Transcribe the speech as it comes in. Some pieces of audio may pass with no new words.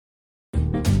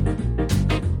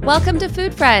Welcome to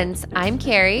Food Friends. I'm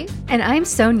Carrie. And I'm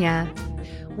Sonia.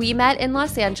 We met in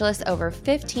Los Angeles over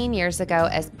 15 years ago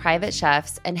as private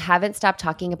chefs and haven't stopped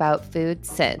talking about food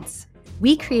since.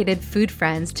 We created Food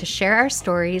Friends to share our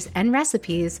stories and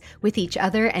recipes with each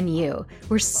other and you.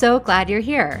 We're so glad you're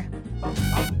here.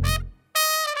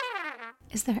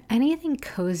 Is there anything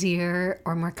cozier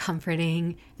or more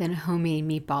comforting than homemade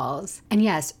meatballs? And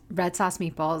yes, red sauce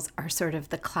meatballs are sort of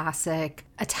the classic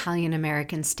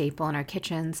Italian-American staple in our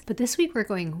kitchens. But this week we're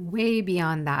going way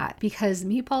beyond that because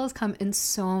meatballs come in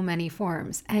so many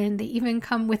forms and they even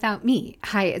come without meat.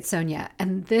 Hi, it's Sonia.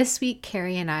 And this week,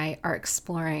 Carrie and I are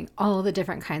exploring all the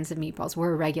different kinds of meatballs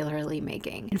we're regularly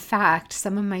making. In fact,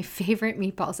 some of my favorite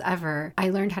meatballs ever, I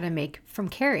learned how to make from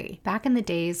Carrie. Back in the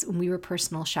days when we were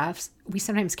personal chefs, we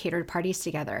sometimes catered parties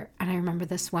together. And I remember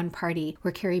this one party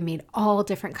where Carrie made all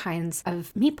different kinds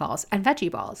of meatballs and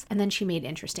veggie balls. And then she made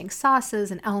interesting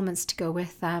sauces and elements to go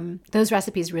with them. Those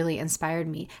recipes really inspired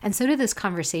me. And so did this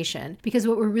conversation, because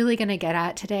what we're really going to get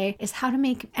at today is how to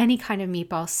make any kind of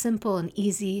meatball simple and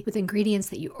easy with ingredients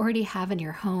that you already have in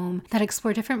your home that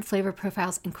explore different flavor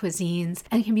profiles and cuisines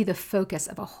and can be the focus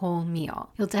of a whole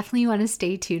meal. You'll definitely want to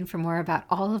stay tuned for more about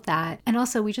all of that. And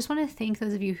also, we just want to thank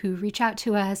those of you who reach out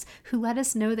to us, who let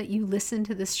us know that you listen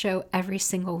to this show every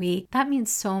single week. That means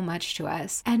so much to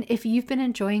us. And if you've been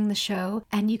enjoying the show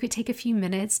and you could take a few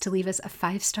minutes to leave us a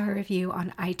 5-star review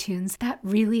on iTunes, that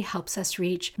really helps us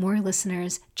reach more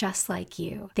listeners just like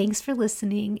you. Thanks for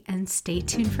listening and stay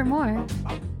tuned for more.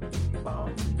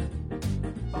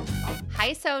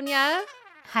 Hi, Sonia.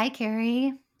 Hi,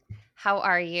 Carrie. How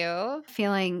are you?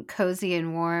 Feeling cozy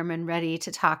and warm and ready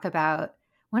to talk about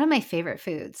one of my favorite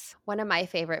foods. One of my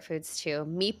favorite foods too,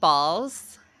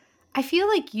 meatballs. I feel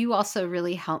like you also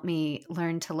really helped me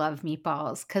learn to love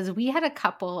meatballs because we had a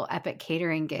couple epic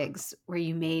catering gigs where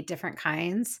you made different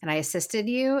kinds and I assisted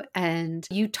you and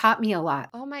you taught me a lot.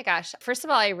 Oh my gosh. First of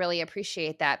all, I really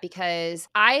appreciate that because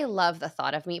I love the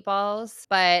thought of meatballs,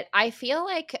 but I feel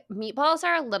like meatballs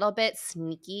are a little bit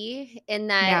sneaky in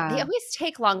that they always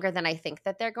take longer than I think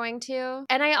that they're going to.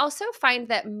 And I also find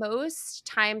that most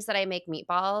times that I make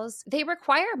meatballs, they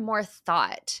require more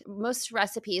thought. Most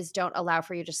recipes don't allow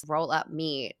for you to just roll up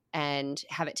meat and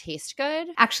have it taste good.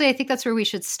 Actually, I think that's where we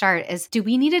should start is, do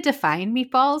we need to define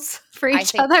meatballs for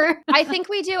each other? I think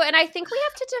we do. And I think we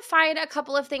have to define a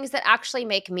couple of things that actually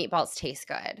make meatballs taste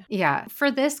good. Yeah.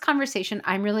 For this conversation,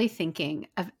 I'm really thinking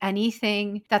of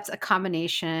anything that's a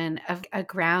combination of a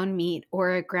ground meat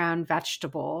or a ground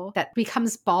vegetable that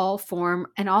becomes ball form.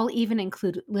 And I'll even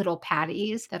include little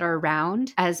patties that are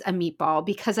round as a meatball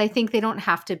because I think they don't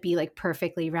have to be like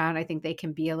perfectly round. I think they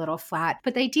can be a little flat.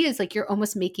 But the idea is like you're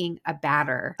almost making a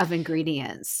batter of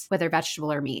ingredients, whether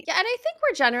vegetable or meat. Yeah, and I think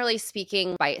we're generally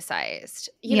speaking bite-sized.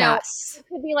 You know, it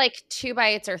could be like 2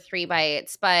 bites or 3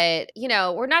 bites, but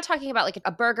we're not talking about like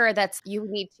a burger that's you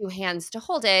need 2 hands to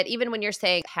hold it, even when you're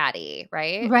saying patty,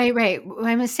 right? Right.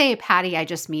 When I say a patty, I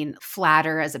just mean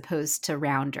flatter as opposed to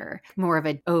rounder, more of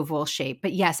an oval shape.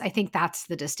 But yes, I think that's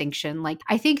the distinction. Like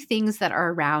I think things that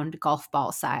are around golf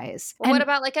ball size. Well, what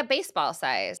about like a baseball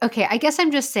size? Okay, I guess I'm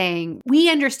just saying we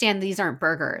understand these aren't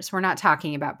burgers. We're not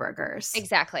talking about burgers.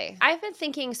 Exactly. I've been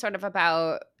thinking sort of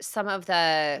about some of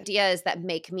the ideas that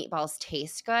make meatballs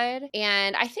taste good.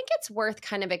 And I think it's worth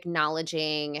kind of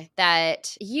acknowledging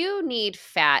that you need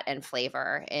fat and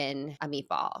flavor in a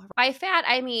meatball. By fat,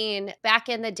 I mean back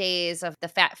in the days of the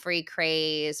fat-free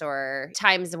craze or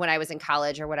times when I was in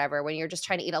college or whatever, when you're just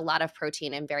trying to eat a lot of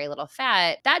protein and very little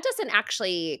fat, that doesn't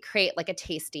actually create like a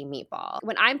tasty meatball.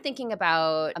 When I'm thinking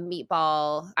about a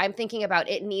meatball, I'm thinking about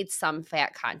it needs some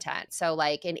fat content. So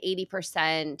like an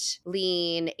 80%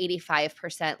 lean,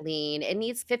 85% lean, it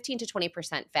needs 15 to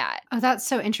 20% fat. Oh, that's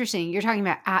so interesting. You're talking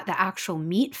about the actual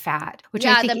meat fat, which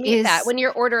I think the meat fat. When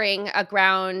you're ordering a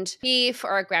ground beef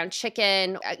or a ground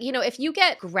chicken, if you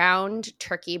get ground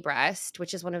turkey breast,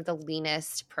 which is one of the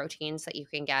leanest proteins that you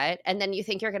can get, and then you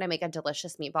think you're going to make a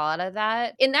delicious meatball out of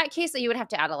that, in that case, you would have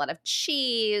to add a lot of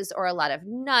cheese or a lot of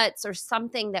nuts or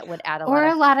something that would add a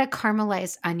lot of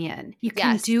caramelized onion. You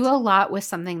can do a lot with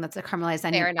something that's a caramelized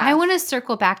onion. Fair enough. I want to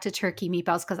circle back to turkey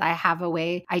meatballs because I have a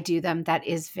way I do them that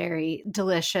is very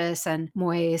delicious and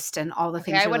moist and all the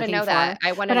things you're looking for.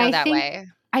 I want to know that way.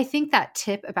 I think that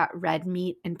tip about red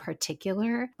meat in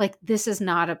particular, like this is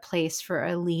not a place for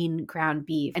a lean ground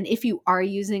beef. And if you are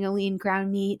using a lean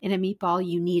ground meat in a meatball,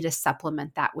 you need to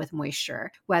supplement that with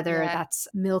moisture, whether Yeah. that's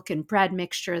milk and bread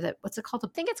mixture that, what's it called? I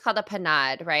think it's called a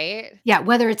panade, right? Yeah,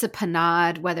 whether it's a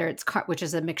panade, whether it's which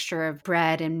is a mixture of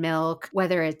bread and milk,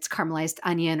 whether it's caramelized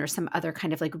onion or some other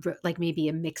kind of like maybe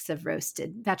a mix of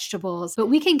roasted vegetables. But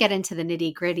we can get into the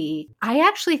nitty gritty. I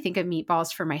actually think of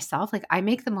meatballs for myself. Like I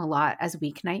make them a lot as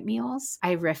weeknight meals.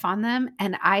 I riff on them,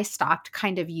 and I stopped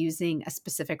kind of using a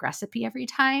specific recipe every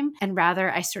time. And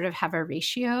rather, I sort of have a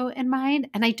ratio in mind.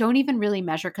 And I don't even really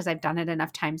measure because I've done it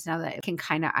enough times now that I can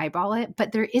kind of eyeball it.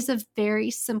 But there is a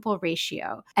very simple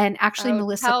ratio. And actually,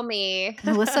 Oh, tell me.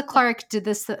 Melissa Clark did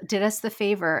us the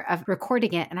favor of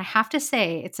recording it. And I have to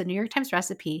say, it's a New York Times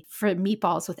recipe for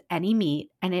meatballs with any meat.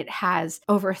 And it has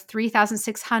over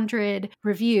 3,600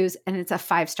 reviews, and it's a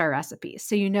 5-star recipe.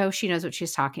 So you know she knows what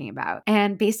she's talking about.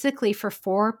 And basically for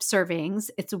 4 servings,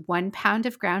 it's 1 pound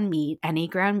of ground meat, any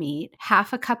ground meat,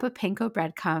 half a cup of panko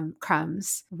bread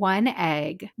crumbs, 1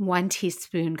 egg, 1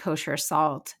 teaspoon kosher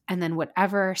salt, and then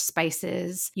whatever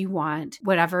spices you want,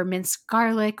 whatever minced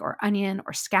garlic or onion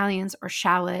or scallions or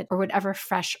shallot or whatever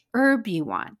fresh herb you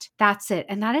want. That's it.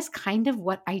 And that is kind of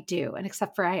what I do. And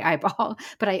except for I eyeball,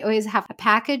 but I always have a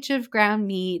package of ground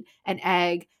meat, an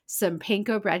egg, some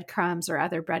panko breadcrumbs or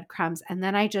other breadcrumbs, and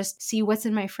then I just see what's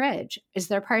in my fridge. Is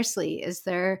there parsley? Is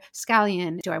there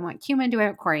scallion? Do I want cumin? Do I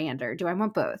want coriander? Do I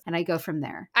want both? And I go from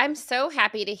there. I'm so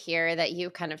happy to hear that you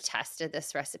kind of tested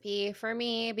this recipe for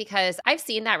me, because I've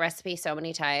seen that recipe so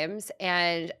many times.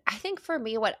 And I think for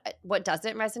me, what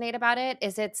doesn't resonate about it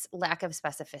is its lack of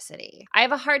specificity. I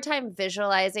have a hard time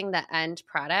visualizing the end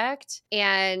product.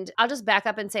 And I'll just back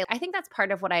up and say, I think that's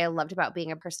part of what I loved about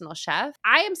being a personal chef.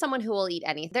 I am someone who will eat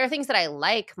anything. There are things that I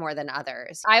like more than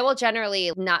others. I will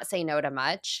generally not say no to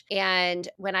much. And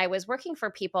when I was working for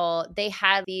people, they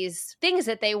had these things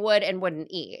that they would and wouldn't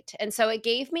eat. And so it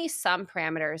gave me some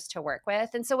parameters to work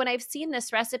with. And so when I've seen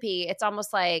this recipe, it's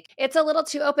almost like it's a little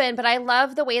too open, but I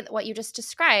love the way that what you just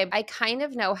described. I kind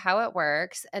of know how it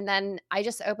works. And then I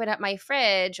just open up my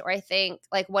fridge, or I think,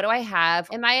 like, what do I have?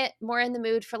 Am I more in the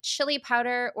mood for chili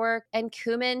powder and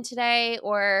cumin today,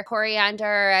 or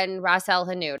coriander and ras el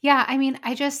hanout? Yeah, I mean,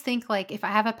 I just think like if I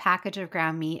have a package of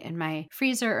ground meat in my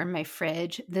freezer or my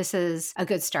fridge, this is a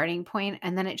good starting point.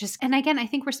 And then and again, I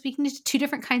think we're speaking to 2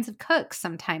 different kinds of cooks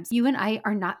sometimes. You and I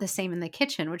are not the same in the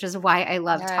kitchen, which is why I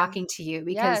love talking to you,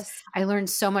 because I learned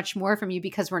so much more from you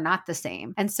because we're not the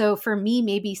same. And so for me,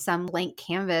 maybe some blank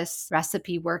canvas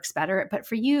recipe works better. But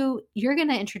for you, you're going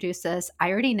to introduce us, I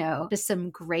already know, to some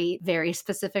great, very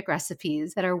specific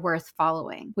recipes that are worth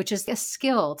following, which is a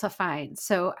skill to find.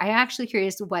 So I'm actually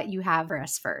curious what you have for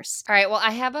us first. All right. Well,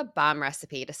 I have a bomb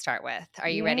recipe to start with. Are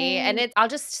you ready? And I'll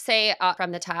just say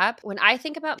from the top, when I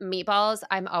think about meatballs,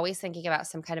 I'm always thinking about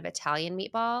some kind of Italian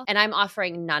meatball, and I'm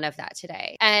offering none of that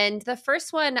today. And the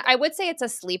first one, I would say it's a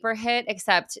sleeper hit,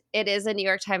 except it is a New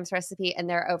York Times recipe, and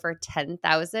there are over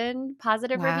 10,000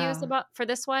 positive reviews for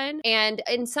this one. And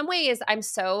in some ways, I'm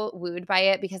so wooed by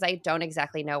it because I don't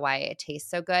exactly know why it tastes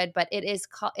so good, but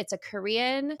it's a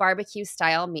Korean barbecue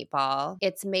style meatball.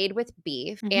 It's made with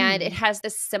beef, and it has the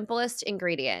simplest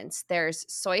ingredients. There's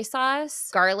soy sauce,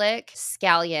 garlic,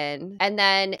 scallion, and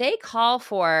then they call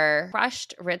for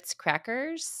crushed Ritz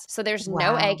crackers. So there's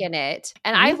no egg in it.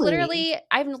 And Really?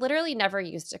 I've literally never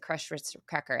used a crushed Ritz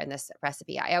cracker in this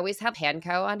recipe. I always have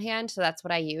panko on hand, so that's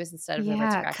what I use instead of the Ritz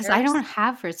crackers. Because I don't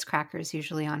have Ritz crackers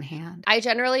usually on hand. I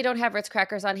generally don't have Ritz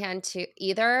crackers on hand too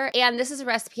either. And this is a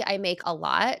recipe I make a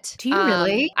lot. Do you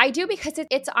really? I do, because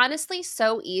it's honestly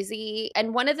so easy.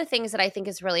 And one of the things that I think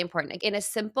is really important in a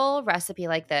simple recipe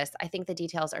like this, I think the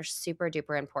details are super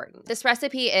duper important. This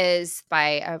recipe is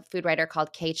by a food writer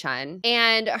called Kay Chun.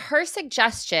 And her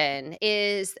suggestion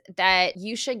is that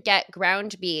you should get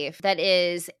ground beef that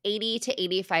is 80 to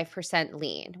 85%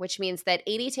 lean, which means that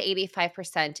 80 to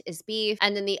 85% is beef,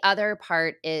 and then the other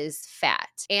part is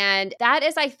fat. And that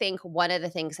is, I think, one of the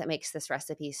things that makes this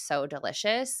recipe so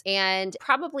delicious, and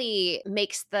probably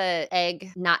makes the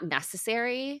egg not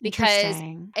necessary, because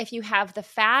if you have the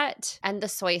fat and the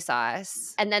soy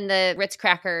sauce and then the Ritz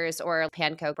crackers or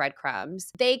panko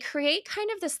breadcrumbs, they create kind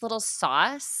of this little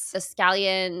sauce. The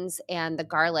scallions and the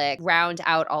garlic round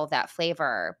out all of that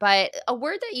flavor. But a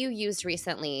word that you used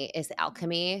recently is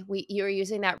alchemy. You were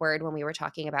using that word when we were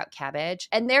talking about cabbage.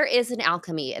 And there is an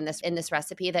alchemy in this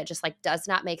recipe that just like does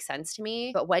not make sense to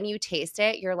me. But when you taste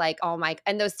it, you're like, oh my,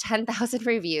 and those 10,000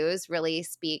 reviews really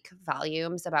speak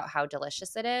volumes about how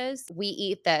delicious it is. We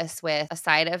eat this with a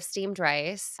side of steamed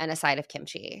rice and a side side of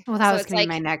kimchi. Well, that So was it's going to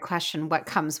be like my next question. What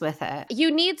comes with it? you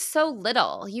need so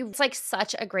little. It's like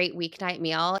such a great weeknight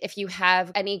meal. If you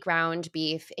have any ground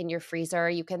beef in your freezer,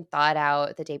 you can thaw it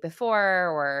out the day before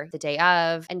or the day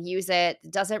of and use it.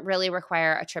 It doesn't really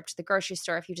require a trip to the grocery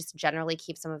store if you just generally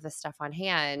keep some of this stuff on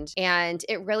hand. And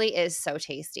it really is so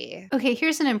tasty. Okay,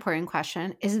 here's an important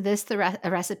question. Is this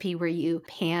a recipe where you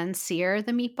pan sear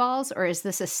the meatballs, or is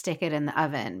this a stick it in the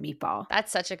oven meatball?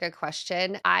 That's such a good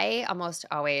question. I almost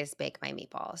always bake my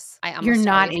meatballs. I You're almost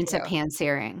not always into do. pan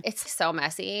searing. It's so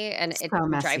messy and So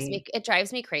messy. it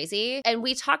drives me crazy. And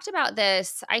we talked about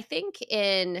this, I think,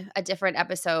 in a different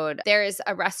episode. There's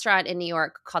a restaurant in New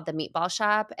York called the Meatball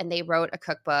Shop, and they wrote a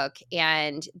cookbook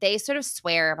and they sort of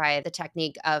swear by the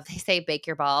technique of they say bake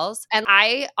your balls. And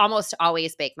I almost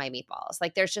always bake my meatballs.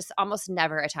 Like there's just almost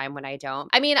never a time when I don't.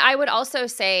 I mean, I would also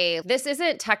say this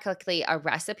isn't technically a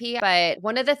recipe, but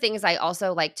one of the things I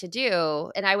also like to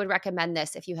do, and I would recommend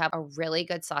this if you have a really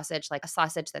good sausage, like a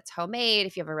sausage that's homemade,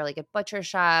 if you have a really good butcher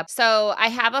shop. So I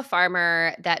have a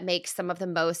farmer that makes some of the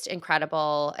most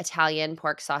incredible Italian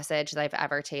pork sausage that I've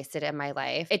ever tasted in my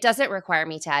life. It doesn't require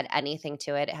me to add anything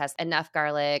to it. It has enough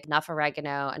garlic, enough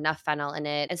oregano, enough fennel in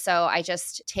it. And so I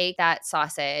just take that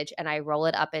sausage and I roll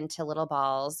it up into little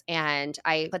balls and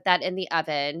I put that in the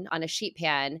oven on a sheet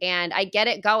pan and I get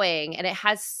it going, and it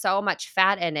has so much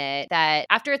fat in it that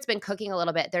after it's been cooking a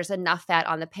little bit, there's enough fat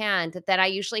on the pan that then I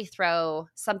usually throw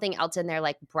something else in there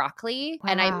like broccoli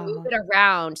and I move Wow. it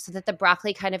around so that the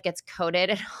broccoli kind of gets coated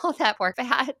in all that pork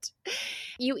fat.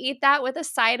 You eat that with a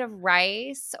side of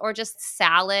rice or just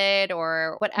salad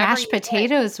or whatever Mashed you want.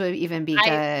 potatoes would even be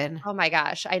I good. Oh my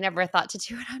gosh, I never thought to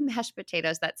do it on mashed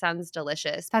potatoes. That sounds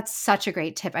delicious. That's such a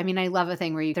great tip. I mean, I love a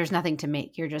thing where there's nothing to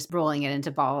make. You're just rolling it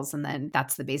into balls and then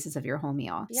that's the basis of your whole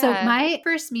meal. So Yeah. my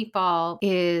first meatball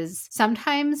is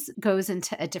sometimes goes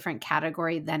into a different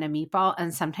category than a meatball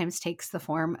and sometimes takes the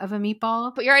form of a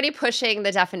meatball. But you're already pushing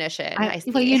the definition, I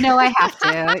see. Well, I have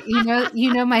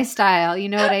to. My style. You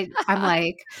know what I'm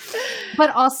like. But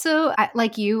also,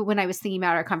 like you, when I was thinking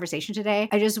about our conversation today,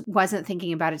 I just wasn't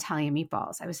thinking about Italian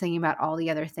meatballs. I was thinking about all the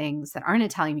other things that aren't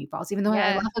Italian meatballs. Even though I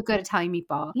Yeah. love a good Italian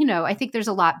meatball, I think there's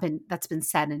a lot that's been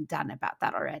said and done about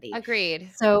that already.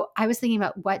 Agreed. So I was thinking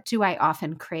about what do I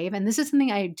often crave? And this is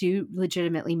something I do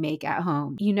legitimately make at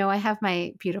home. I have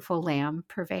my beautiful lamb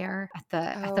purveyor at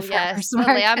the farmer's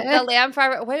market. The lamb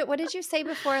farmer. What did you say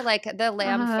before? Like the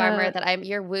lamb farmer that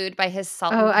you're wooed by his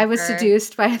salt. Oh, I was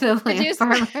seduced by the lamb Seduced.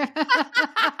 farmer.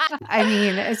 I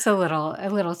mean, it's a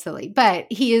little silly, but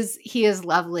he is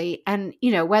lovely. And,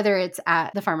 whether it's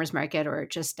at the farmer's market or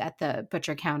just at the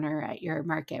butcher counter at your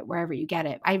market, wherever you get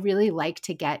it, I really like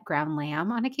to get ground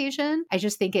lamb on occasion. I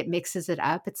just think it mixes it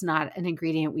up. It's not an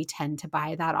ingredient we tend to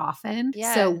buy that often.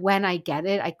 Yeah. So when I get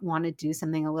it, I want to do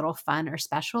something a little fun or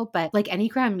special, but like any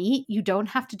ground meat, you don't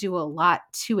have to do a lot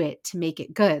to it to make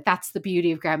it good. That's the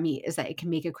beauty of ground meat, is that it can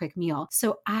make a quick meal.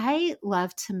 So I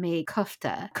love to make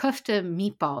kofta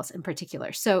meatballs in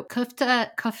particular. So kofta,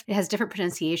 it has different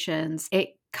pronunciations.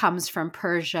 It comes from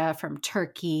Persia, from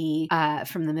Turkey,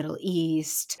 from the Middle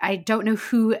East. I don't know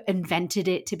who invented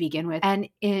it to begin with. And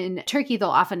in Turkey, they'll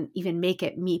often even make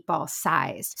it meatball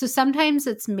size. So sometimes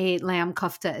lamb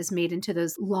kofta is made into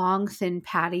those long, thin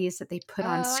patties that they put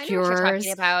on skewers. I know what you're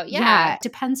talking about. Yeah. It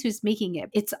depends who's making it.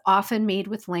 It's often made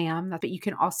with lamb, but you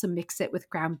can also mix it with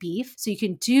ground beef. So you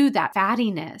can do that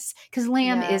fattiness because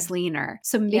lamb is leaner.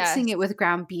 So mixing it with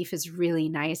ground beef is really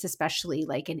nice, especially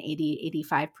like an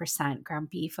 80-85% ground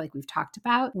beef, like we've talked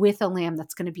about, with a lamb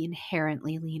that's going to be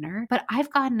inherently leaner. But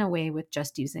I've gotten away with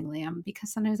just using lamb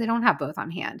because sometimes I don't have both on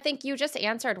hand. I think you just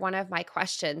answered one of my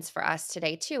questions for us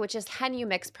today too, which is, can you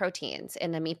mix proteins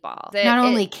in a meatball? Not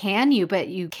only can you, but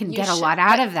you can get a lot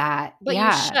out of that. But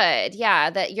you should. Yeah.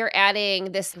 That you're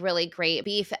adding this really great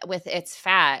beef with its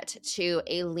fat to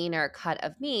a leaner cut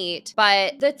of meat.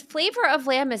 But the flavor of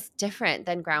lamb is different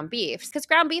than ground beef, because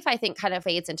ground beef, I think, kind of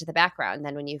fades into the background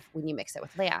then when you mix it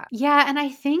with lamb. Yeah. And I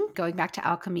think, going back to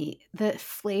alchemy, the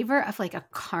flavor of like a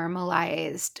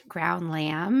caramelized ground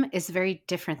lamb is very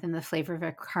different than the flavor of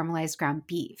a caramelized ground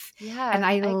beef. Yeah. And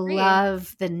I agree.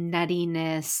 love the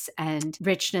nuttiness and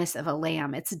richness of a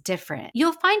lamb. It's different.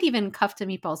 You'll find even kofta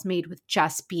meatballs made with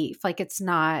just beef. Like it's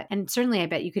not, and certainly I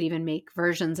bet you could even make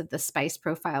versions of the spice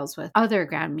profiles with other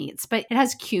ground meats, but it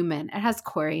has cumin, it has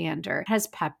coriander, it has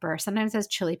pepper, sometimes it has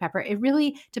chili pepper. It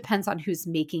really depends on who's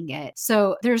making it.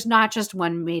 So there's not just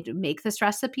one way to make this this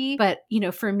recipe. But,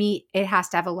 for me, it has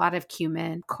to have a lot of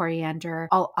cumin, coriander.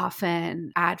 I'll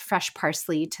often add fresh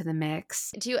parsley to the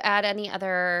mix. Do you add any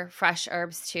other fresh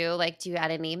herbs too? Like, do you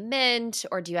add any mint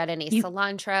or do you add any You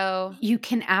cilantro? You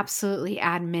can absolutely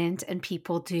add mint, and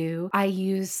people do. I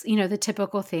use, the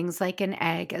typical things like an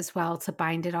egg as well to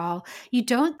bind it all. You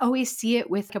don't always see it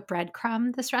with a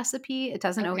breadcrumb, this recipe. It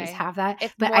doesn't always Okay. have that.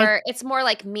 It's But more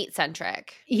like meat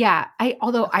centric.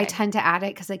 although I Okay. tend to add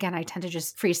it because again, I tend to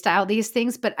just freestyle these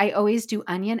things, but I always do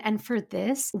onion. And for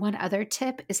this, one other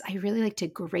tip is I really like to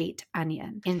grate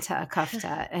onion into a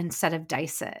kofta instead of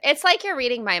dice it. It's like you're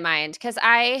reading my mind because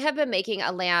I have been making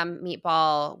a lamb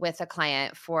meatball with a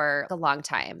client for a long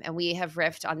time, and we have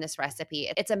riffed on this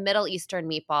recipe. It's a Middle Eastern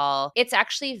meatball. It's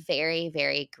actually very,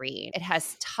 very green. It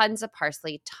has tons of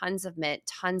parsley, tons of mint,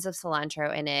 tons of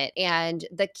cilantro in it. And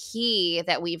the key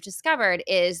that we've discovered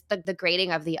is the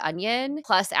grating of the onion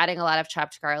plus adding a lot of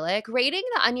chopped garlic. Grating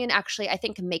the onion actually, I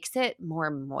think, makes it more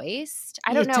moist.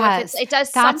 I don't It know if does. it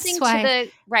does That's something why to the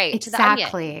onion.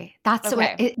 Exactly. That's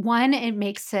what Okay. it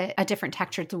makes it a different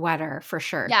texture. It's wetter for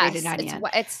sure, grated Yes, onion.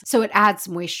 it's So it adds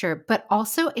moisture, but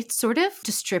also it sort of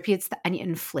distributes the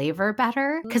onion flavor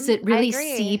better because it I really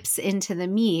agree. seeps into the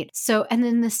meat. So, and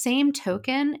then the same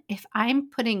token, if I'm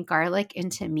putting garlic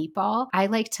into meatball, I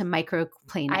like to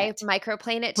microplane I it.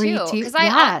 microplane it Where you too, do, because well,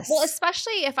 yes.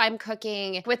 especially if I'm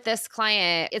cooking with this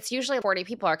client, it's usually 40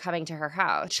 people are coming to her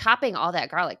house. Chopping all that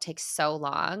garlic takes so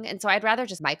long, and so I'd rather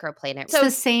just microplane it. It's the So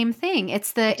same thing.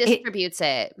 it distributes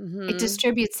it. It Mhm.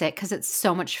 distributes it because it's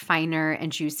so much finer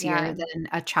and juicier Yeah, than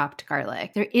a chopped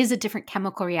garlic. There is a different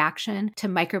chemical reaction to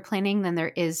microplaning than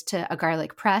there is to a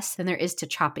garlic press than there is to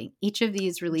chopping. Each of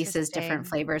these releases different interesting.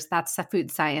 flavors. That's the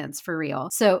food science for real.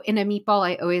 So in a meatball,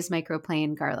 I always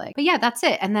microplane garlic. But yeah, that's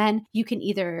it. And then you can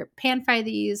either pan fry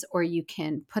these or you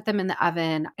can put them in the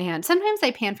oven. And sometimes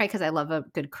I pan fry because I love a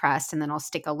good crust and then I'll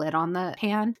stick a lid on the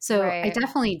pan. So I Right.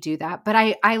 definitely do that. But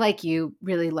I like you,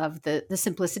 really love the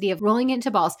simplicity of rolling it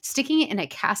into balls, sticking it in a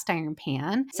cast iron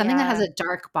pan, something that has Yeah, a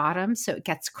dark bottom so it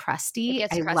gets it crusty.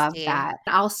 gets I love crusty. that.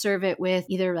 I'll serve it with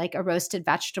either like a roasted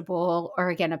vegetable or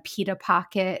again, a pita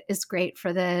pocket is great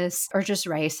for this, or just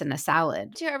rice and a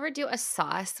salad. Do you ever do a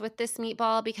sauce with this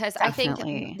meatball? Because I think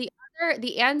Definitely.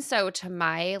 the answer to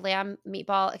my lamb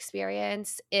meatball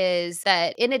experience is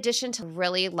that in addition to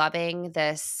really loving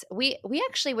this, we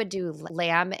actually would do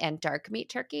lamb and dark meat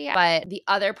turkey. But the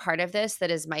other part of this that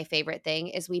is my favorite thing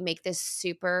is we make this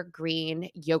super green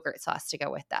yogurt sauce to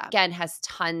go with them. Again, has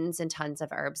tons and tons of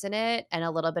herbs in it and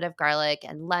a little bit of garlic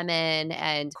and lemon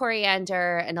and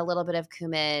coriander and a little bit of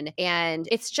cumin. And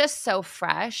it's just so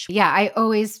fresh. Yeah, I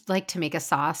always like to make a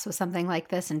sauce with something like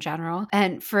this in general.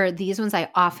 And for these ones, I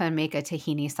often make a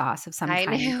tahini sauce of some I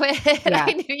kind. knew it. Yeah.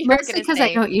 I knew you were Mostly gonna because I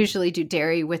say. don't usually do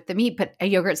dairy with the meat, but a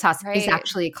yogurt sauce is Right.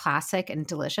 actually classic and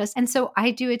delicious. And so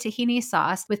I do a tahini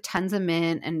sauce with tons of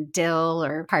mint and dill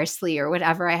or parsley or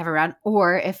whatever I have around.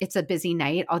 Or if it's a busy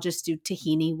night, I'll just do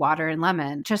tahini, water, and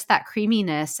lemon. Just that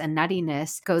creaminess and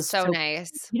nuttiness goes So so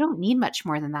nice. you don't need much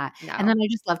more than that. And then No. I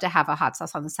just love to have a hot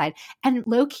sauce on the side. And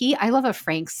low key, I love a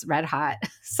Frank's Red Hot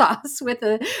sauce with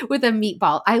a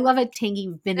meatball. I love a tangy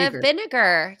The vinegar.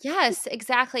 vinegar. Yes,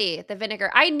 exactly, the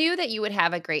vinegar. I knew that you would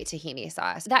have a great tahini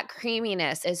sauce. That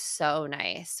creaminess is so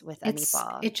nice with a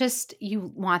meatball.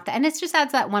 You want that. And it just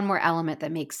adds that one more element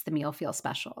that makes the meal feel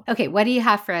special. Okay, what do you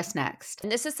have for us next?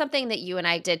 And this is something that you and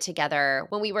I did together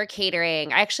when we were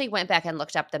catering. I actually went back and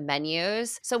looked up the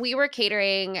menus. So we were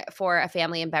catering for a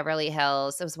family in Beverly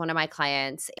Hills. It was one of my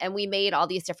clients, and we made all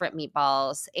these different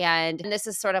meatballs. And this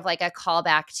is sort of like a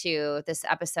callback to this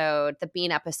episode, the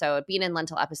bean and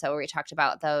lentil episode, where we talked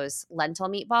about those lentil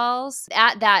meatballs.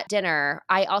 At that dinner,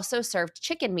 I also served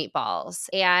chicken meatballs.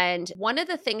 And one of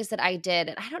the things that I did,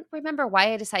 and I don't remember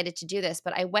why I decided to do this,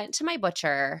 but I went to my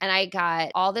butcher and I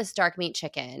got all this dark meat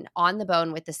chicken on the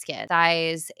bone with the skin,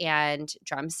 thighs and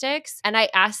drumsticks. And I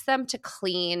asked them to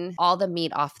clean all the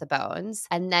meat off the bones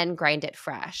and then grind it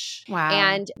fresh. Wow.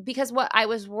 And because what I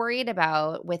was worried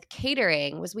about with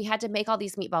catering was we had to make all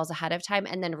these meatballs ahead of time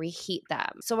and then reheat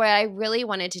them. So what I really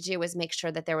wanted to do was make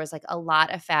sure that there was like a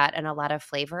lot of fat and a lot of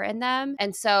flavor in them.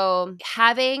 And so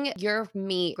having your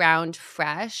meat ground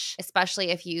fresh, especially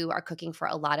if you are cooking for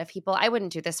a lot of people, I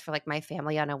wouldn't do this for like my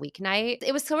family on a weeknight.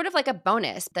 It was sort of like a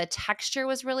bonus. The texture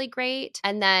was really great.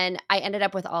 And then I ended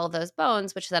up with all of those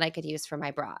bones, which then I could use for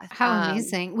my broth. How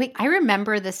amazing. Wait, I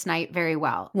remember this night very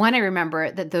well. One, I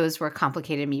remember that those were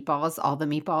complicated meatballs, all the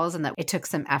meatballs, and that it took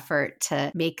some effort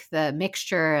to make the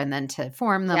mixture and then to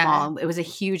form them Yeah. all. It was a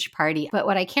huge party. But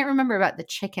what I can't remember about the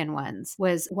chicken ones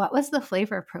was dishes. What was the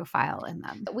flavor profile in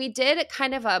them? We did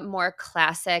kind of a more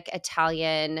classic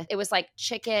Italian. It was like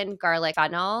chicken, garlic,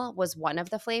 fennel was one of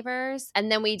the flavors.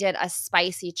 And then we did a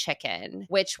spicy chicken,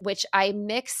 which I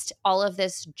mixed all of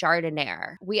this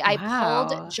jardiniere. I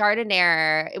pulled Wow.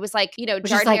 jardiniere. It was like, Which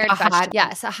is like jardiniere a vegetable. hot.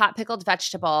 Yes, a hot pickled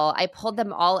vegetable. I pulled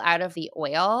them all out of the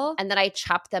oil and then I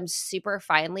chopped them super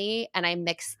finely and I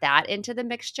mixed that into the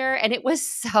mixture. And it was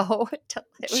so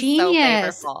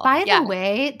Genius. flavorful. By Yeah. the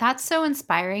way, that's so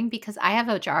inspiring because I have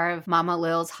a jar of Mama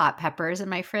Lil's hot peppers in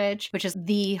my fridge, which is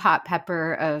the hot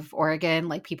pepper of Oregon.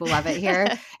 Like people love it here.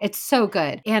 It's so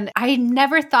good. And I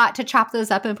never thought to chop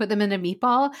those up and put them in a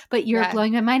meatball, but you're Yeah.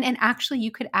 blowing my mind. And actually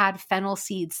you could add fennel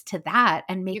seeds to that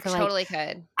and You make totally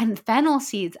could. and fennel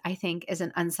seeds, I think, is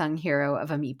an unsung hero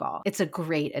of a meatball. It's a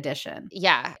great addition.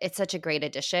 Yeah, it's such a great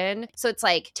addition. So it's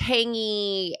like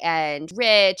tangy and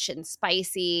rich and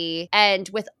spicy. And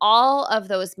with all of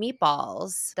those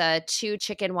meatballs, the 2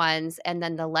 chicken ones and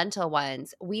then the lentil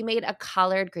ones, we made a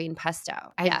collard green pesto.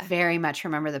 I very much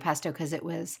remember the pesto because it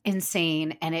was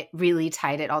insane and it really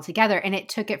tied it all together. And it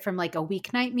took it from like a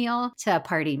weeknight meal to a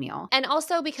party meal. And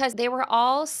also because they were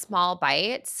all small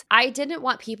bites, I didn't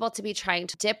want people to be trying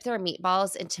to dip their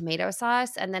meatballs in tomato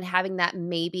sauce and then having that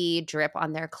maybe drip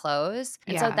on their clothes.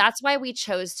 And so that's why we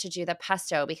chose to do the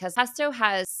pesto, because pesto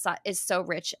is so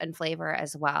rich in flavor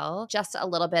as well. Just a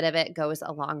little bit of it goes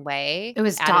a long way. It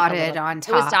was dotted on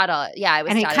top. It was dotted. Yeah, it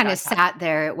was and dotted. And it kind of sat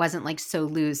there. It wasn't like so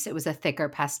loose. It was a thicker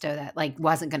pesto that like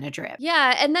wasn't going to drip.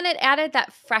 Yeah, and then it added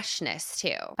that freshness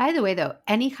too. By the way, though,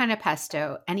 any kind of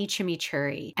pesto, any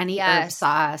chimichurri, any herb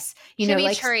sauce,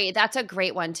 chimichurri, that's a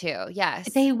great one too. Yes.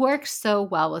 They work so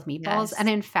well with meatballs. Yes. And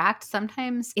in fact,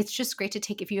 sometimes it's just great to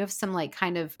take if you have some like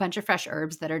kind of bunch of fresh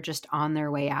herbs that are just on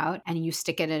their way out and you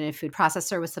stick it in a food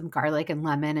processor with some garlic and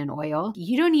lemon and oil.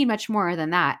 You don't need much more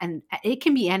than that. And it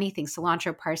can be anything: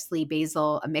 cilantro, parsley,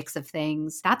 basil, a mix of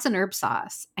things. That's an herb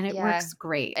sauce and it works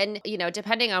great. And,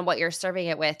 depending on what you're serving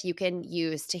it with, you can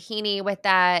use tahini with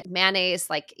that, mayonnaise,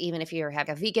 like even if you have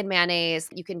a vegan mayonnaise,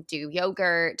 you can do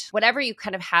yogurt, whatever you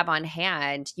kind of have on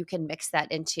hand, you can mix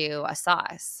that into a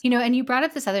sauce. And you brought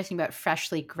up this other thing about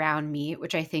freshly ground meat,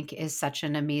 which I think is such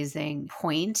an amazing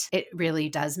point. It really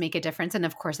does make a difference. And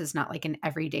of course, it's not like an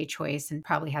everyday choice and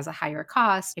probably has a higher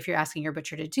cost if you're asking your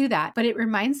butcher to do that. But it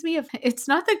reminds me of, it's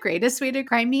not the greatest way to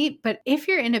grind meat, but if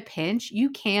you're in a pinch, you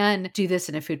can do this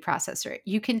in a food processor.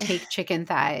 You can take chicken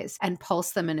thighs and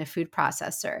pulse them in a food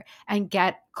processor and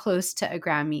get close to a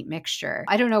ground meat mixture.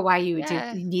 I don't know why you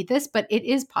need this, but it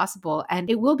is possible. And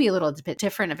it will be a little bit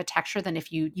different of a texture than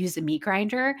if you use a meat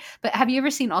grinder. But have you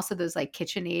ever seen also those like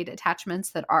KitchenAid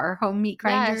attachments that are home meat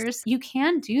grinders? Yes. You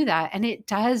can do that. And it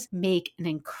does make an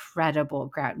incredible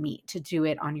ground meat to do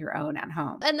it on your own at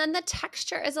home. And then the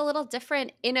texture is a little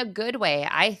different in a good way,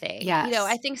 I think. Yes.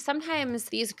 I think sometimes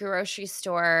these grocery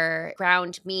store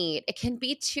ground meat, it can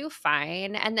be too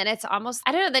fine. And then it's almost,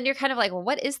 I don't know, then you're kind of like, well,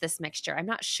 what is this mixture? I'm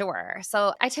not sure.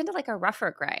 So I tend to like a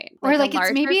rougher grind. Or like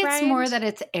it's more that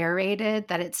it's aerated,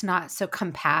 that it's not so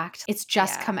compact. It's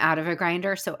just come out of a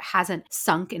grinder, so it hasn't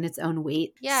sunk in its own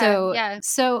weight. Yeah.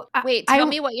 So wait, tell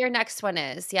me what your next one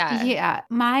is. Yeah. Yeah.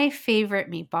 My favorite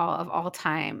meatball of all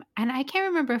time, and I can't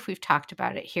remember if we've talked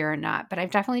about it here or not, but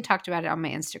I've definitely talked about it on my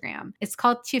Instagram. It's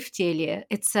called tiftelye.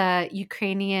 It's a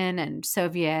Ukrainian and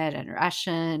Soviet and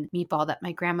Russian meatball that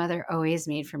my grandmother always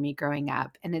made for me growing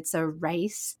up. And it's a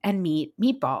rice and meat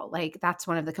meatball. Like that's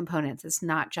one of the components. It's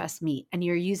not just meat. And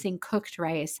you're using cooked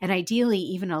rice, and ideally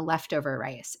even a leftover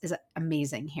rice is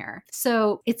amazing here.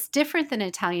 So it's different than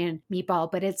Italian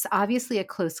meatball, but it's obviously a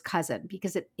close cousin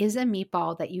because it is a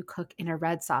meatball that you cook in a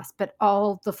red sauce, but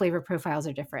all the flavor profiles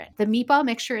are different. The meatball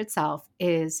mixture itself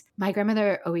is, my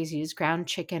grandmother always used ground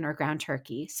chicken or ground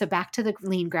turkey. So back to the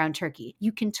lean ground turkey,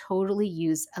 you can totally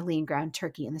use a lean ground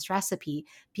turkey in this recipe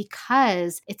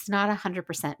because it's not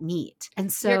 100% meat.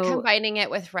 And so you're combining it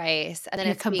with rice, and then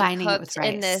it's being cooked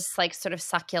in this like sort of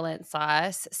succulent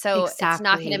sauce. So it's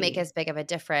not going to make as big of a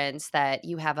difference that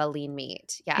you have a lean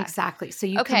meat. Yeah, exactly. So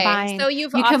you combine. So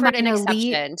you've offered an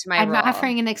exception to my rule. I'm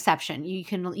offering an exception. You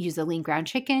can use a lean ground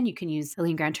chicken. You can use a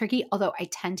lean ground turkey. Although I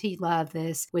tend to love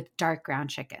this with dark ground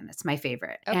chicken. It's my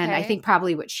favorite, and I think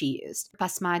probably what she used.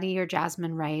 Basmati or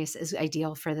jasmine rice is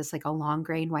ideal for this, like a long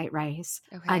grain white rice.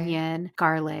 Onion,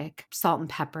 garlic, salt and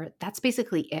pepper. That's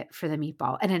basically it for the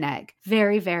meatball, and an egg.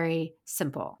 Very, very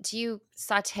simple. Do you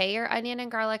saute your onion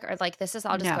and garlic, or like this is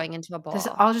all just No, going into a this is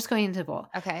bowl? all just going into the bowl.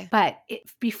 Okay. But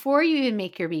before you even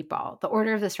make your meatball, the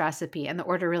order of this recipe, and the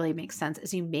order really makes sense,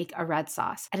 is you make a red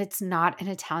sauce. And it's not an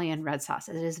Italian red sauce.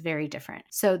 It is very different.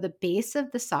 So the base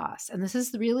of the sauce, and this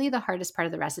is really the hardest part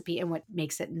of the recipe and what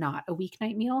makes it not a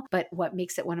weeknight meal, but what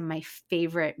makes it one of my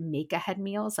favorite make-ahead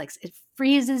meals. Like it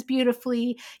freezes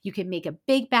beautifully. You can make a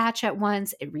big batch at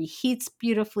once. It reheats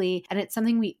beautifully. And it's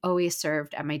something we always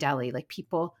served at my deli. Like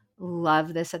people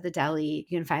love this at the deli.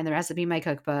 You can find the recipe in my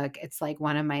cookbook. It's like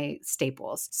one of my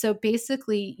staples. So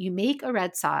basically, you make a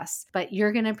red sauce, but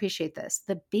you're going to appreciate this.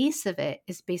 The base of it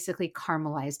is basically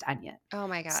caramelized onion. Oh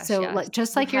my gosh. So Yes.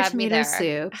 just You like your had me tomato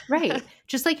there. soup, right?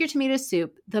 Just like your tomato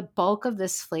soup, the bulk of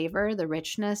this flavor, the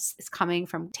richness is coming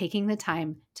from taking the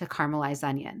time to caramelize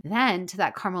onion. Then to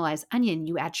that caramelized onion,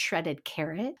 you add shredded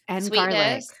carrot and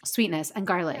garlic, sweetness and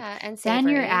garlic. Yeah, and Then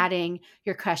you're savory. adding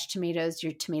your crushed tomatoes,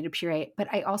 your tomato puree. But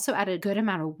I also add a good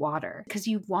amount of water because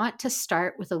you want to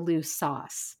start with a loose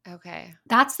sauce. Okay.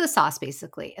 That's the sauce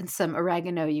basically. And some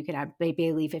oregano. You can add bay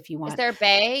leaf if you want. Is there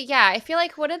bay? Yeah, I feel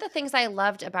like one of the things I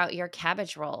loved about your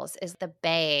cabbage rolls is the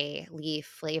bay leaf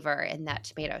flavor in that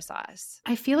tomato sauce.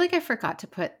 I feel like I forgot to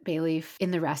put bay leaf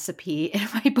in the recipe in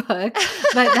my book,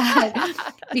 but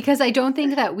because I don't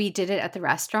think that we did it at the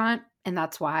restaurant. And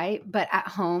that's why. But at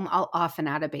home, I'll often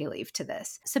add a bay leaf to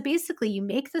this. So basically, you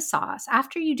make the sauce.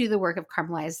 After you do the work of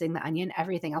caramelizing the onion,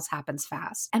 everything else happens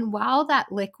fast. And while that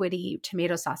liquidy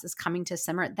tomato sauce is coming to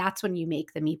simmer, that's when you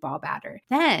make the meatball batter.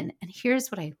 Then, and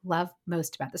here's what I love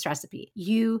most about this recipe,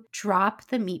 you drop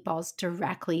the meatballs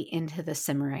directly into the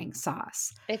simmering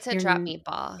sauce. It's a drop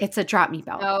meatball. It's a drop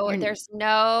meatball. No, there's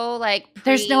no like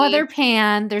There's no other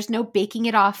pan. There's no baking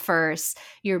it off first.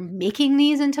 You're making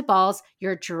these into balls.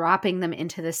 You're dropping them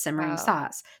into the simmering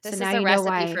sauce. This so now is a you know recipe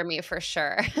why, for me for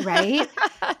sure. right?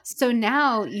 So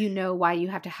now you know why you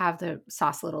have to have the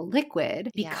sauce a little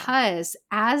liquid, because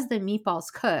as the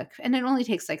meatballs cook, and it only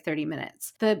takes like 30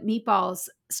 minutes, the meatballs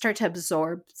start to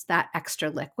absorb that extra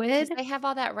liquid. They have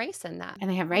all that rice in them. And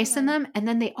they have rice in them. And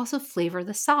then they also flavor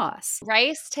the sauce.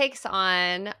 Rice takes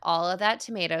on all of that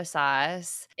tomato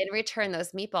sauce. In return,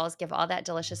 those meatballs give all that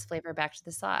delicious flavor back to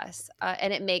the sauce.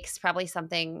 And it makes probably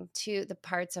something to the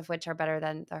parts of which are better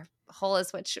than the whole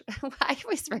is, which I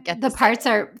always forget.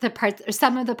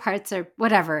 Some of the parts are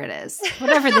whatever it is,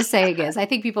 whatever the saying is. I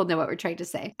think people know what we're trying to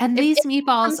say. And these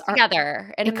meatballs are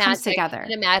together in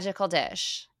a magical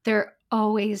dish. They're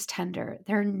always tender.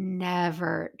 They're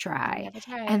never dry.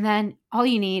 And then all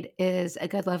you need is a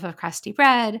good loaf of crusty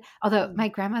bread. Although my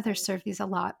grandmother served these a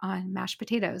lot on mashed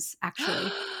potatoes,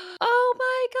 actually. Oh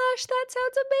my gosh, that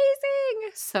sounds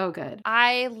amazing. So good.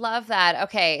 I love that.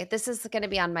 Okay, this is going to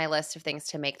be on my list of things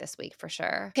to make this week for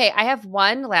sure. Okay, I have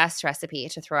one last recipe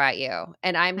to throw at you,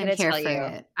 and I'm going to tell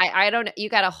you. I don't. You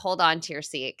got to hold on to your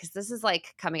seat because this is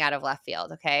like coming out of left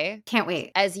field. Okay, can't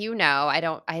wait. As you know, I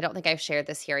don't think I've shared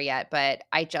this here yet, but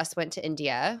I just went to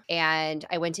India, and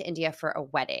I went to India for a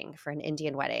wedding, for an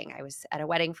Indian wedding. I was at a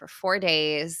wedding for 4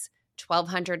 days.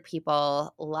 1,200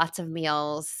 people, lots of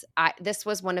meals. This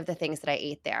was one of the things that I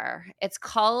ate there. It's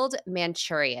called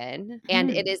Manchurian, and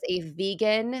it is a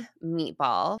vegan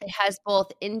meatball. It has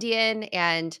both Indian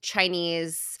and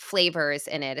Chinese flavors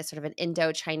in it. It's sort of an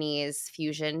Indo-Chinese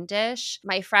fusion dish.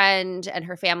 My friend and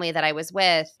her family that I was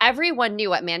with, everyone knew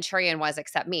what Manchurian was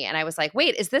except me. And I was like,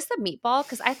 wait, is this the meatball?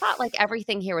 Because I thought like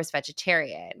everything here was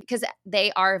vegetarian, because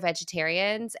they are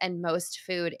vegetarians and most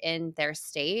food in their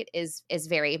state is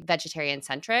very vegetarian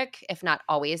centric, if not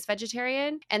always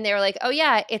vegetarian. And they were like, oh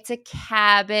yeah, it's a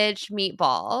cabbage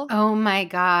meatball. Oh my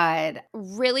God.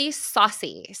 Really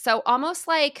saucy. So almost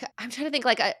like, I'm trying to think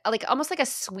like almost like a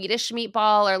Swedish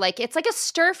meatball, or like, it's like a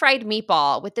stir-fried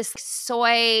meatball with this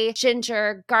soy,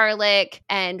 ginger, garlic,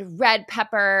 and red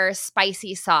pepper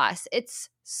spicy sauce. It's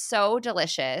so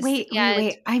delicious. Wait.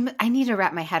 I need to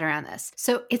wrap my head around this.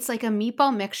 So it's like a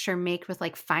meatball mixture made with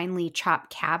like finely chopped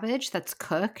cabbage that's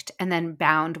cooked and then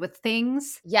bound with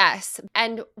things. Yes.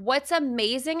 And what's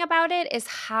amazing about it is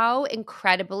how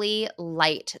incredibly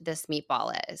light this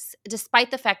meatball is,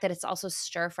 despite the fact that it's also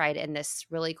stir-fried in this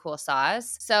really cool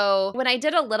sauce. So when I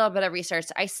did a little bit of research,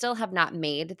 I still have not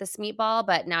made this meatball,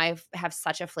 but now I have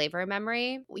such a flavor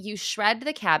memory. You shred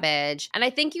the cabbage, and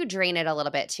I think you drain it a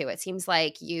little bit too. It seems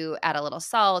like you add a little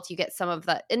salt, you get some of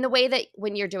in the way that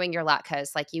when you're doing your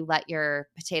latkes, like you let your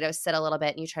potatoes sit a little bit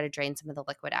and you try to drain some of the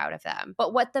liquid out of them.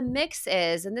 But what the mix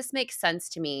is, and this makes sense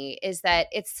to me, is that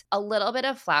it's a little bit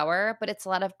of flour, but it's a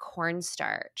lot of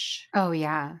cornstarch. Oh,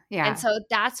 yeah. Yeah. And so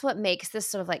that's what makes this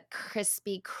sort of like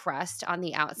crispy crust on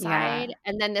the outside. Yeah.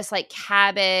 And then this like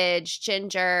cabbage,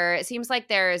 ginger. It seems like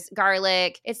there's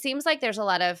garlic. It seems like there's a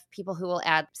lot of people who will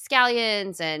add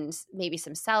scallions and maybe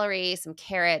some celery, some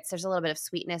carrots. There's a little bit of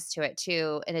sweetness to it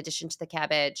too, in addition to the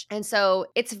cabbage. And so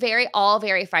it's all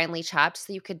very finely chopped.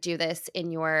 So you could do this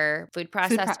in your food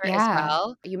processor as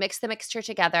well. You mix the mixture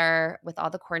together with all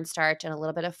the cornstarch and a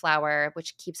little bit of flour,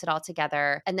 which keeps it all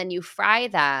together. And then you fry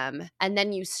them, and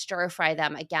then you stir fry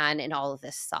them again in all of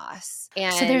this sauce.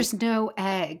 And so there's no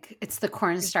egg. It's the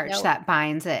cornstarch that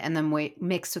binds it and then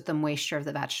mixed with the moisture of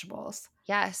the vegetables.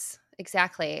 Yes,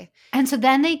 exactly. And so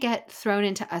then they get thrown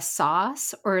into a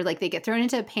sauce, or like they get thrown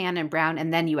into a pan and brown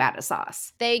and then you add a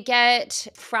sauce. They get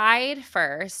fried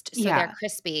first, so they're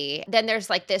crispy. Then there's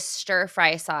like this stir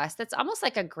fry sauce that's almost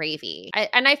like a gravy.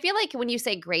 And I feel like when you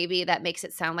say gravy, that makes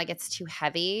it sound like it's too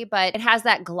heavy, but it has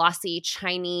that glossy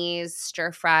Chinese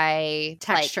stir fry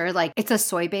texture. Like it's a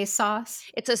soy-based sauce.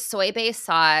 It's a soy-based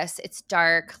sauce. It's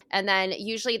dark. And then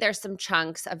usually there's some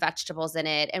chunks of vegetables in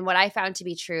it. And what I found to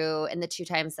be true in the 2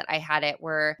 times that I had it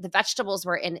were the vegetables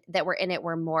were in it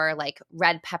were more like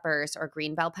red peppers or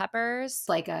green bell peppers.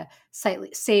 Like a slightly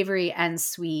savory and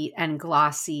sweet and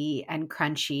glossy and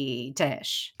crunchy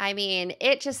dish. I mean,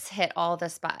 it just hit all the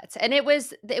spots. And it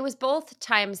was both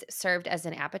times served as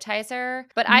an appetizer,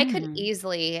 but I could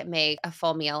easily make a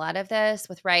full meal out of this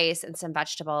with rice and some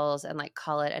vegetables and like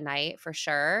call it a night for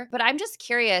sure. But I'm just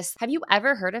curious, have you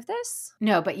ever heard of this?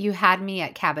 No, but you had me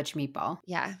at cabbage meatball.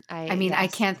 Yeah. I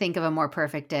can't think of a more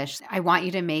perfect dish. I want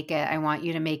you to make it. I want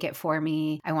you to make it for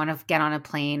me. I want to get on a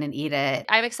plane and eat it.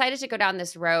 I'm excited to go down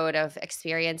this road of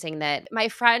experiencing that. My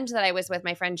friend that I was with,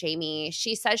 my friend Jamie,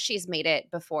 she says she's made it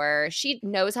before. She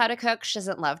knows how to cook. She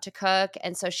doesn't love to cook.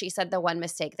 And so she said the one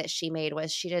mistake that she made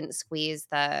was she didn't squeeze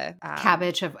the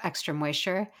cabbage of extra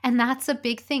moisture. And that's a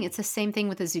big thing. It's the same thing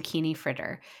with a zucchini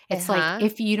fritter. It's like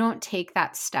if you don't take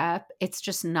that step, it's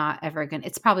just not ever going to,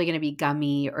 it's probably going to be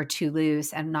gummy or too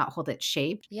loose and not hold its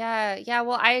shape. Yeah. Yeah.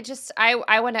 Well,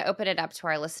 I want to open it up to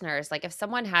our listeners. Like if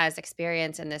someone has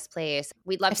experience in this place,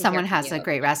 we'd love to hear from you. If someone has a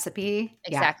great recipe.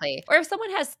 Exactly. Yeah. Or if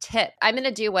someone has tips. I'm going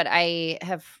to do what I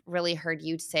have really heard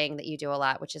you saying that you do a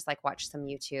lot, which is like watch some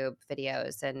YouTube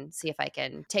videos and see if I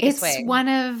can take a swing. It's one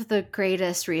of the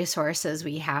greatest resources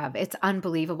we have. It's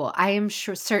unbelievable. I am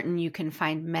certain you can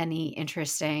find many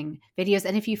interesting videos.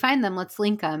 And if you find them, let's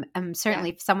link them.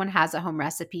 Certainly if someone has a home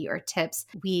recipe or tips,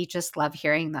 we just love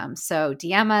hearing them. So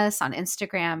DM us on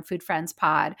Instagram, Food Friends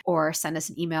Pod, or send us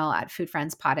an email at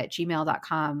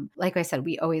foodfriendspod@gmail.com. Like I said,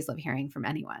 we always love hearing from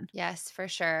anyone. Yes, for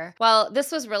sure. Well,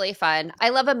 this was really fun. I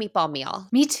love a meatball meal.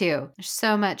 Me too. There's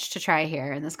so much to try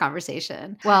here in this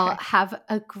conversation. Well, have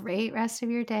a great rest of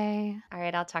your day. All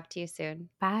right, I'll talk to you soon.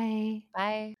 Bye.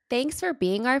 Bye. Thanks for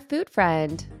being our food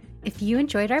friend. If you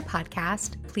enjoyed our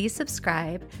podcast, please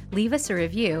subscribe, leave us a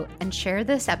review, and share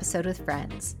this episode with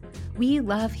friends. We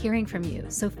love hearing from you,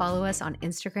 so follow us on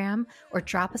Instagram or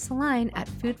drop us a line at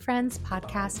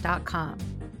foodfriendspodcast.com.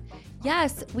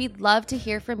 Yes, we'd love to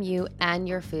hear from you and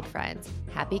your food friends.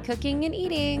 Happy cooking and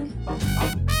eating.